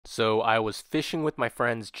So I was fishing with my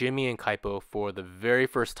friends Jimmy and Kaipo for the very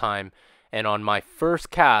first time, and on my first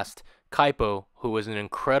cast, Kaipo, who is an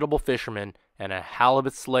incredible fisherman and a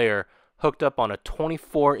halibut slayer, hooked up on a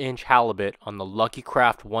 24-inch halibut on the Lucky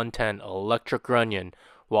Craft 110 electric grunion,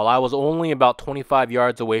 while I was only about 25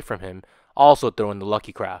 yards away from him, also throwing the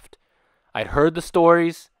Lucky Craft. I'd heard the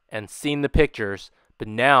stories and seen the pictures, but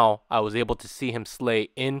now I was able to see him slay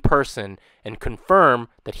in person and confirm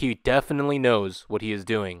that he definitely knows what he is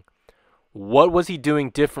doing. What was he doing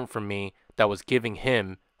different from me that was giving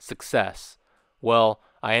him success? Well,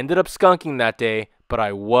 I ended up skunking that day, but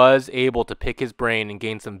I was able to pick his brain and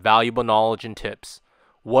gain some valuable knowledge and tips.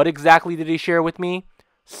 What exactly did he share with me?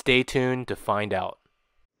 Stay tuned to find out.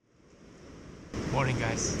 Morning,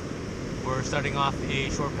 guys. We're starting off a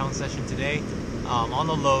short pound session today. On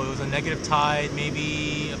the low, it was a negative tide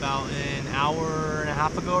maybe about an hour and a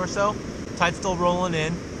half ago or so. Tide's still rolling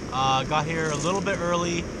in. Got here a little bit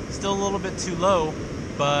early, still a little bit too low,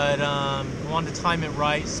 but wanted to time it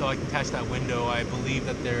right so I can catch that window. I believe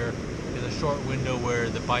that there is a short window where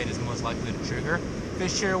the bite is most likely to trigger.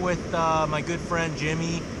 Fish here with my good friend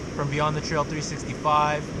Jimmy from Beyond the Trail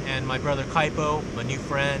 365 and my brother Kaipo, my new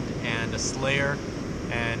friend and a slayer,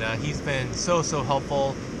 and he's been so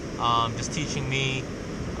helpful. Just teaching me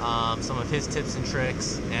some of his tips and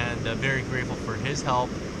tricks, and very grateful for his help.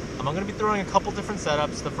 I'm going to be throwing a couple different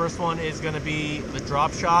setups. The first one is going to be the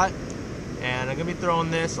drop shot, and I'm going to be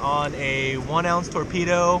throwing this on a 1-ounce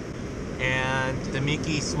torpedo and the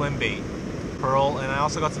Mickey swim bait pearl, and I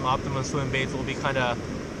also got some Optimum swim baits. We'll be kind of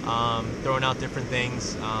throwing out different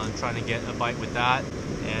things, trying to get a bite with that.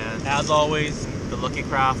 And as always, the Lucky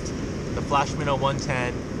Craft, the Flash Minnow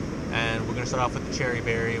 110, and we're going to start off with the cherry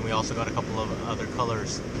berry, and we also got a couple of other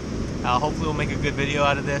colors. Hopefully we'll make a good video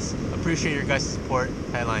out of this. Appreciate your guys' support.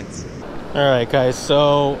 Headlines. Alright guys,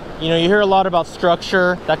 so you hear a lot about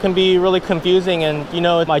structure. That can be really confusing, and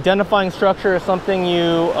identifying structure is something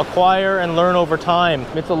you acquire and learn over time.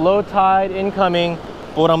 It's a low tide incoming,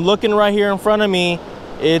 but what I'm looking right here in front of me,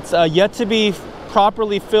 it's yet to be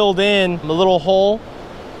properly filled in. The little hole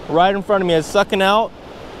right in front of me is sucking out.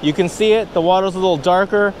 You can see it, the water's a little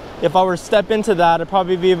darker. If I were to step into that, it'd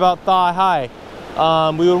probably be about thigh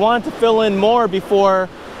high. We would want it to fill in more before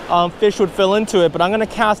fish would fill into it, but I'm gonna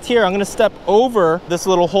cast here. I'm gonna step over this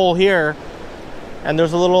little hole here, and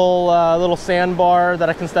there's a little sandbar that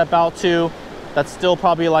I can step out to that's still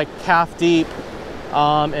probably like calf deep.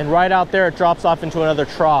 And right out there, it drops off into another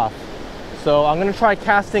trough. So I'm gonna try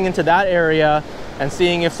casting into that area and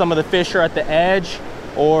seeing if some of the fish are at the edge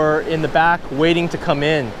or in the back waiting to come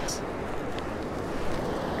in.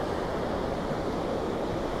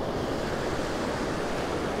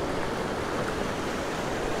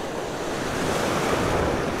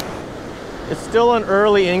 It's still an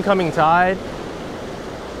early incoming tide.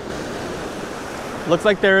 Looks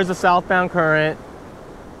like there is a southbound current.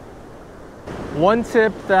 One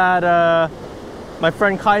tip that my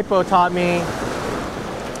friend Kaipo taught me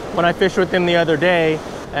when I fished with him the other day,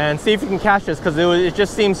 and see if you can catch this, because it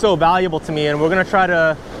just seems so valuable to me, and we're going to try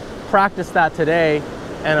to practice that today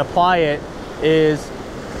and apply it, is,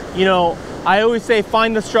 I always say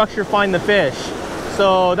find the structure, find the fish.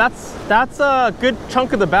 So that's a good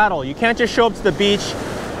chunk of the battle. You can't just show up to the beach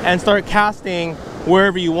and start casting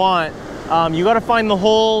wherever you want. You got to find the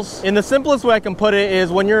holes. In the simplest way I can put it is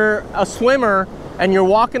when you're a swimmer and you're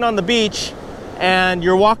walking on the beach and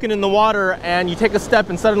you're walking in the water and you take a step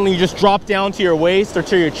and suddenly you just drop down to your waist or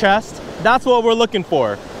to your chest. That's what we're looking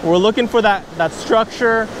for. We're looking for that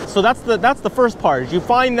structure. So that's the first part. If you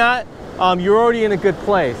find that, you're already in a good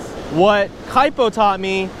place. What Kaipo taught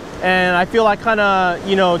me, and I feel like kind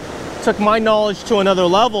of, took my knowledge to another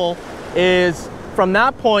level, is from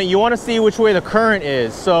that point, you want to see which way the current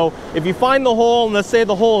is. So if you find the hole, and let's say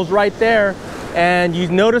the hole is right there, and you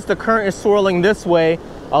notice the current is swirling this way,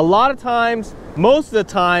 a lot of times, most of the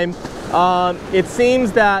time, it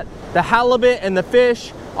seems that the halibut and the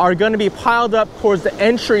fish are going to be piled up towards the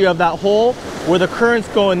entry of that hole where the current's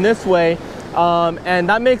going this way. And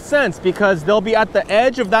that makes sense because they'll be at the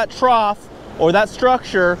edge of that trough or that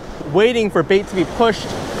structure waiting for bait to be pushed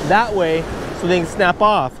that way so they can snap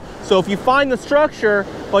off. So if you find the structure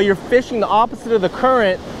but you're fishing the opposite of the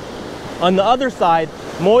current on the other side,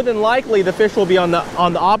 more than likely the fish will be on the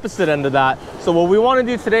opposite end of that. So what we want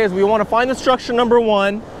to do today is we want to find the structure number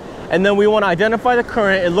one, and then we want to identify the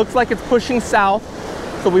current. It looks like it's pushing south,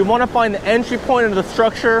 so we want to find the entry point of the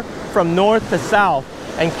structure from north to south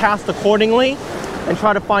and cast accordingly and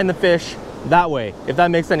try to find the fish that way, if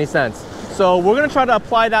that makes any sense. So we're going to try to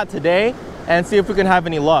apply that today and see if we can have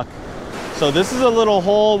any luck. So this is a little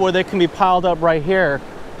hole where they can be piled up right here.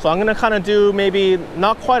 So I'm gonna kind of do maybe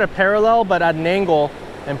not quite a parallel, but at an angle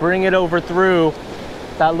and bring it over through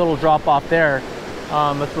that little drop off there.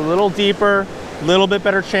 It's a little deeper, a little bit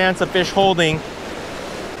better chance of fish holding.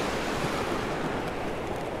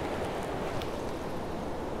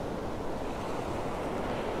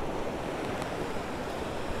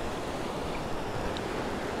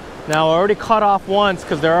 Now I already cut off once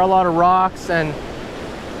because there are a lot of rocks,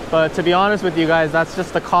 but to be honest with you guys, that's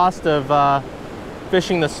just the cost of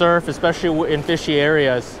fishing the surf, especially in fishy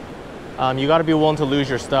areas. You got to be willing to lose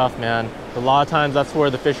your stuff, man. A lot of times that's where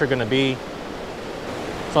the fish are going to be.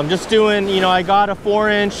 So I'm just doing, you know, I got a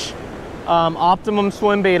 4-inch Optimum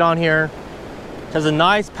swim bait on here. It has a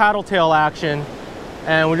nice paddle tail action,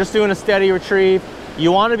 and we're just doing a steady retrieve.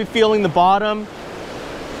 You want to be feeling the bottom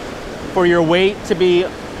for your weight to be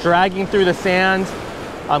dragging through the sand.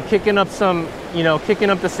 I'm kicking up some, you know, kicking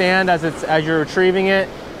up the sand as you're retrieving it.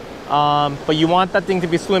 But you want that thing to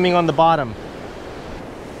be swimming on the bottom.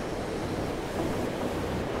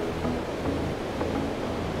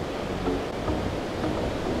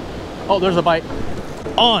 Oh, there's a bite.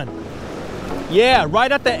 On. Yeah,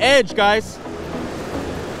 right at the edge, guys.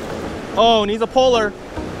 Oh, and he's a polar.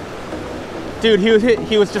 Dude,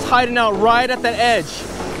 he was just hiding out right at the edge.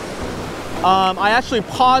 I actually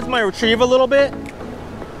paused my retrieve a little bit.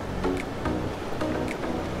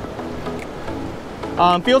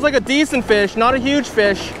 Feels like a decent fish, not a huge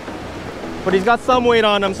fish, but he's got some weight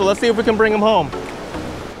on him, so let's see if we can bring him home.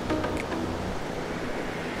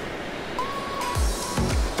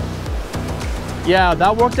 Yeah,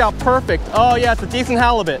 that worked out perfect. Oh yeah, it's a decent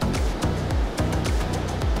halibut.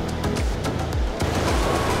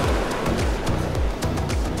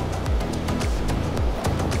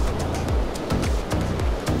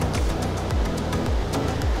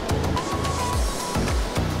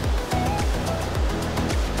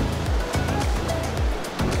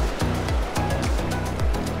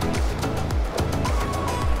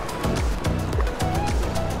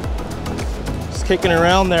 Just kicking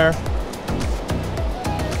around there.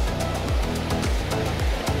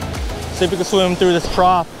 See if we can swim through this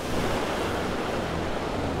trough.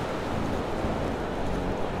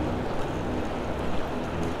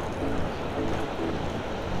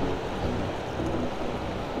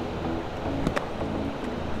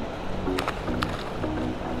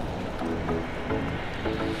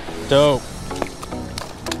 Dope.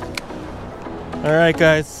 All right,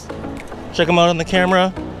 guys, check them out on the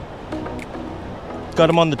camera. Got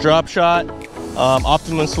them on the drop shot,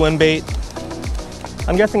 Optimum swim bait.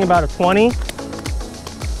 I'm guessing about a 20.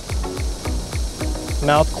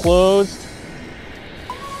 Mouth closed.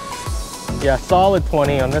 Yeah, solid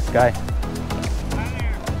 20 on this guy.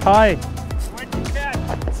 Hi. What'd you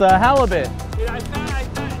catch? It's a halibut. Dude, I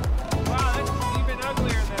thought, wow, that's even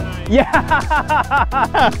uglier than Yeah,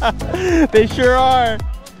 they sure are.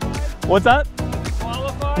 What's up?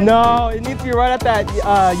 Qualified? No, it needs to be right at that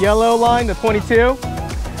yellow line, the 22.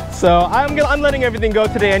 So I'm letting everything go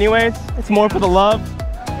today anyways. It's more for the love.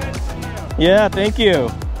 Yeah, thank you.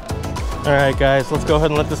 All right, guys, let's go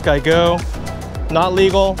ahead and let this guy go. Not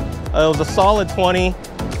legal. It was a solid 20.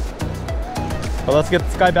 But let's get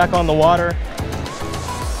this guy back on the water.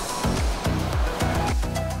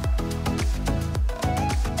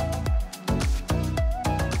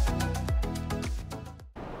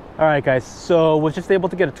 All right, guys, so was just able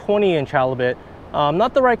to get a 20-inch halibut.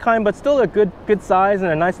 Not the right kind, but still a good size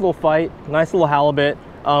and a nice little fight, nice little halibut.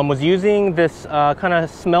 Was using this kind of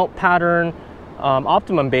smelt pattern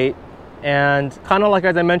Optimum bait, and kind of like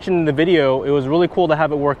as I mentioned in the video, it was really cool to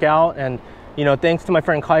have it work out. And you know, thanks to my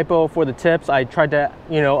friend Kaipo for the tips. I tried to,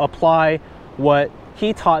 you know, apply what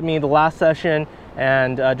he taught me the last session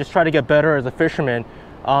and just try to get better as a fisherman.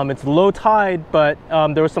 It's low tide, but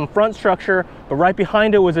there was some front structure, but right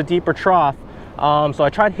behind it was a deeper trough. So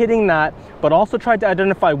I tried hitting that, but also tried to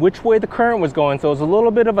identify which way the current was going. So it was a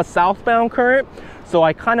little bit of a southbound current. So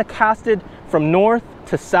I kind of casted from north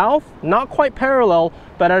to south, not quite parallel,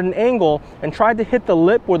 but at an angle, and tried to hit the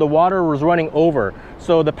lip where the water was running over.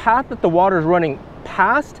 So the path that the water is running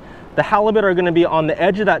past, the halibut are going to be on the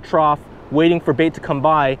edge of that trough, waiting for bait to come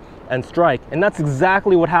by and strike. And that's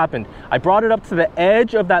exactly what happened. I brought it up to the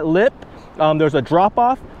edge of that lip. There's a drop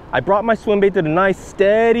off. I brought my swim bait, did a nice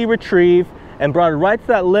steady retrieve, and brought it right to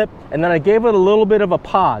that lip, and then I gave it a little bit of a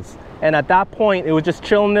pause. And at that point, it was just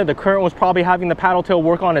chilling there. The current was probably having the paddle tail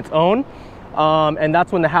work on its own, and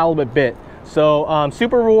that's when the halibut bit. So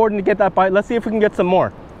super rewarding to get that bite. Let's see if we can get some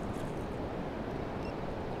more.